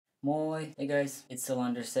Moi! Hey guys, it's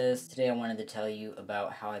Siligen Says. Today I wanted to tell you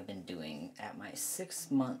about how I've been doing at my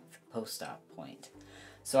 6-month post-op point.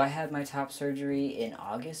 So I had my top surgery in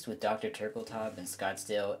August with Dr. Turkletop in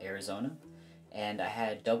Scottsdale, Arizona. And I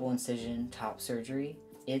had double incision top surgery.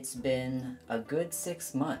 It's been a good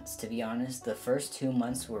 6 months, to be honest. The first 2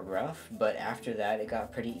 months were rough, but after that it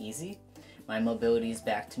got pretty easy. My mobility is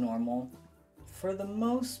back to normal. For the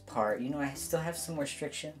most part, I still have some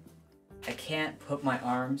restriction. I can't put my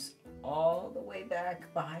arms all the way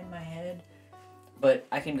back behind my head, but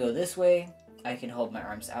I can go this way. I can hold my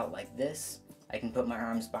arms out like this. I can put my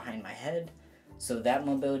arms behind my head, so that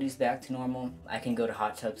mobility is back to normal. I can go to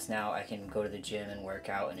hot tubs now. I can go to the gym and work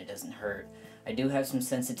out and it doesn't hurt. I do have some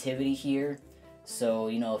sensitivity here, so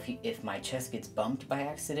if my chest gets bumped by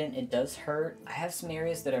accident, it does hurt. I have some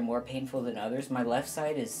areas that are more painful than others. My left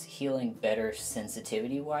side is healing better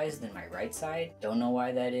sensitivity wise than my right side. Don't know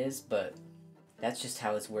why that is, but that's just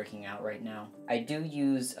how it's working out right now. I do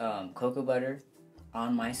use cocoa butter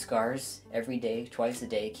on my scars every day, twice a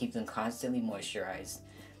day, keep them constantly moisturized.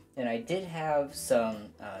 And I did have some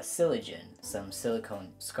Siligen, some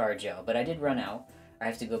silicone scar gel, but I did run out. I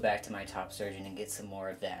have to go back to my top surgeon and get some more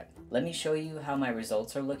of that. Let me show you how my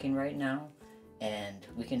results are looking right now, and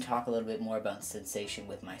we can talk a little bit more about sensation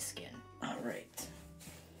with my skin. All right.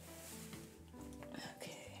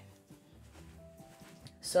 Okay.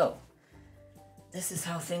 So, this is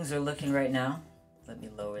how things are looking right now. Let me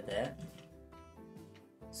lower that.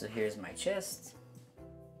 So here's my chest.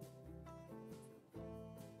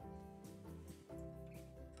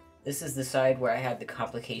 This is the side where I had the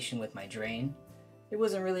complication with my drain. It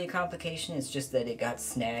wasn't really a complication, it's just that it got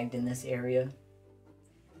snagged in this area.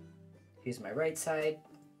 Here's my right side.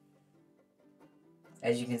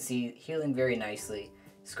 As you can see, healing very nicely.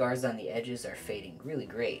 Scars on the edges are fading really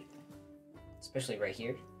great, especially right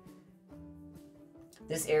here.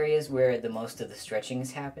 This area is where the most of the stretching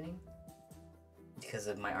is happening because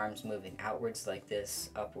of my arms moving outwards like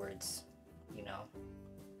this, upwards,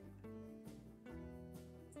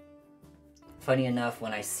 Funny enough,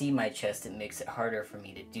 when I see my chest, it makes it harder for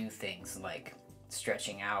me to do things like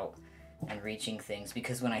stretching out and reaching things,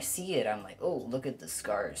 because when I see it, I'm like, oh, look at the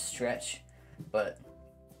scars stretch, but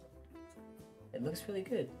it looks really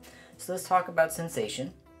good. So let's talk about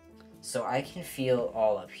sensation. So I can feel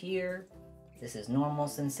all up here. This is normal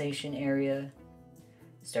sensation area.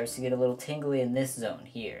 It starts to get a little tingly in this zone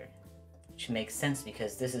here, which makes sense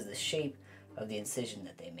because this is the shape of the incision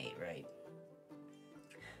that they made, right?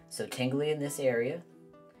 So tingly in this area.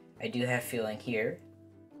 I do have feeling here.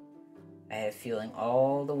 I have feeling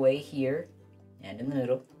all the way here and in the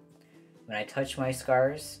middle. When I touch my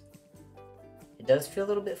scars, it does feel a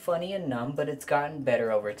little bit funny and numb, but it's gotten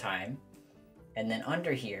better over time. And then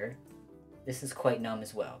under here, this is quite numb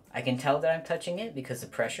as well. I can tell that I'm touching it because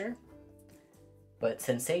of pressure, but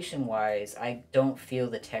sensation-wise, I don't feel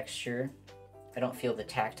the texture. I don't feel the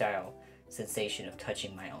tactile sensation of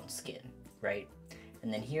touching my own skin, right?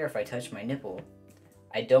 And then here, if I touch my nipple,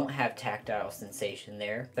 I don't have tactile sensation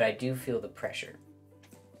there, but I do feel the pressure.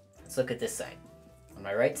 Let's look at this side. On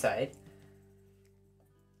my right side,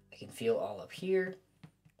 I can feel all up here.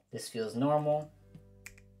 This feels normal.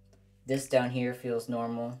 This down here feels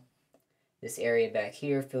normal. This area back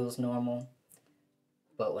here feels normal.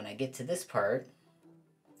 But when I get to this part,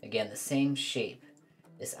 again, the same shape,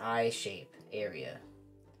 this eye shape area,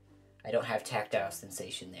 I don't have tactile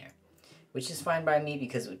sensation there, which is fine by me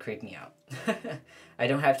because it would creep me out. I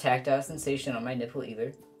don't have tactile sensation on my nipple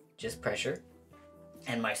either, just pressure.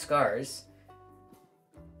 And my scars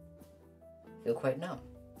feel quite numb.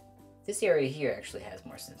 This area here actually has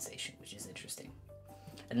more sensation, which is interesting.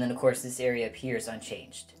 And then of course this area up here is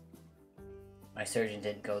unchanged. My surgeon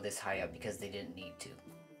didn't go this high up because they didn't need to.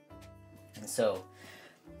 And so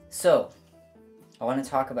I want to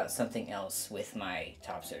talk about something else with my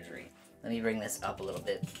top surgery. Let me bring this up a little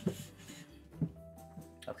bit.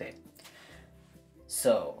 Okay,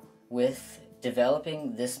 so with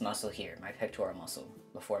developing this muscle here, my pectoral muscle,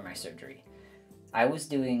 before my surgery, I was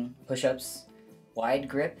doing push-ups, wide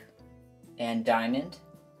grip, and diamond,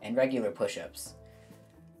 and regular push-ups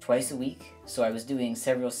twice a week. So I was doing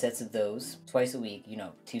several sets of those twice a week,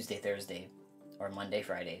 Tuesday, Thursday, or Monday,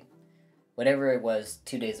 Friday, whatever it was,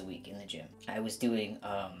 2 days a week in the gym. I was doing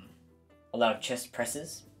a lot of chest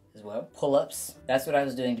presses as well. Pull-ups, that's what I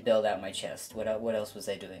was doing to build out my chest. What else was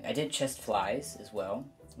I doing? I did chest flies as well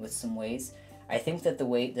with some weights. I think that the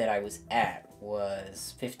weight that I was at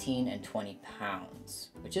was 15 and 20 pounds,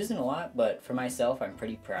 which isn't a lot, but for myself, I'm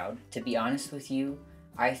pretty proud. To be honest with you,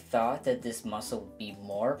 I thought that this muscle would be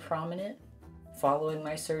more prominent following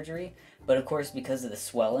my surgery, but of course because of the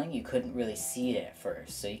swelling you couldn't really see it at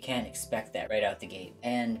first, so you can't expect that right out the gate.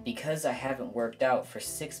 And because I haven't worked out for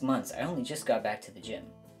 6 months, I only just got back to the gym,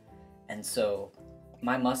 and so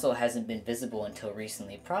my muscle hasn't been visible until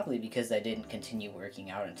recently, probably because I didn't continue working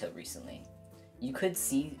out until recently. You could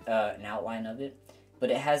see an outline of it, but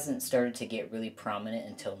it hasn't started to get really prominent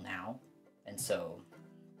until now, and so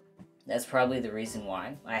that's probably the reason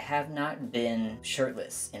why. I have not been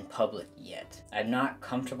shirtless in public yet. I'm not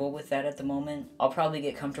comfortable with that at the moment. I'll probably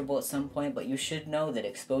get comfortable at some point, but you should know that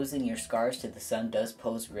exposing your scars to the sun does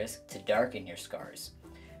pose risk to darken your scars.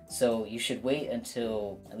 So you should wait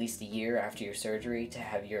until at least a year after your surgery to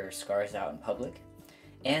have your scars out in public.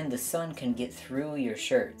 And the sun can get through your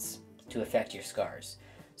shirts to affect your scars.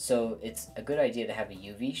 So it's a good idea to have a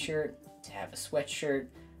UV shirt, to have a sweatshirt,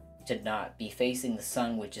 to not be facing the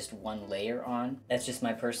sun with just one layer on. That's just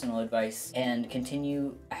my personal advice. And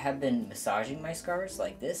continue, I have been massaging my scars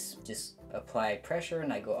like this, just apply pressure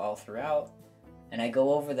and I go all throughout. And I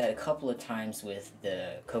go over that a couple of times with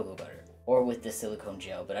the cocoa butter or with the silicone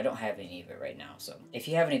gel, but I don't have any of it right now. So if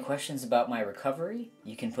you have any questions about my recovery,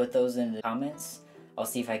 you can put those in the comments. I'll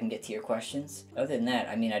see if I can get to your questions. Other than that,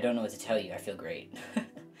 I mean, I don't know what to tell you. I feel great.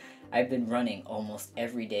 I've been running almost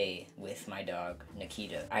every day with my dog,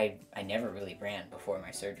 Nikita. I never really ran before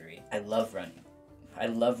my surgery. I love running. I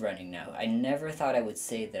love running now. I never thought I would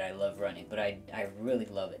say that I love running, but I really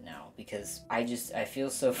love it now because I feel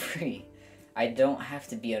so free. I don't have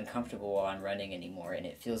to be uncomfortable while I'm running anymore, and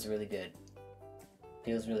it feels really good.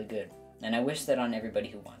 Feels really good. And I wish that on everybody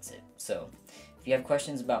who wants it. So if you have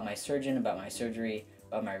questions about my surgeon, about my surgery,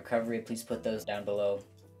 about my recovery, please put those down below.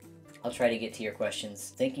 I'll try to get to your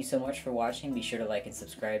questions. Thank you so much for watching. Be sure to like and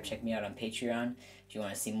subscribe. Check me out on Patreon if you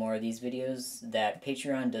want to see more of these videos. That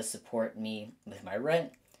Patreon does support me with my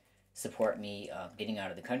rent, support me getting out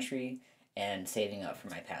of the country, and saving up for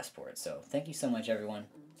my passport. So thank you so much, everyone.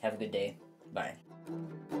 Have a good day. Bye.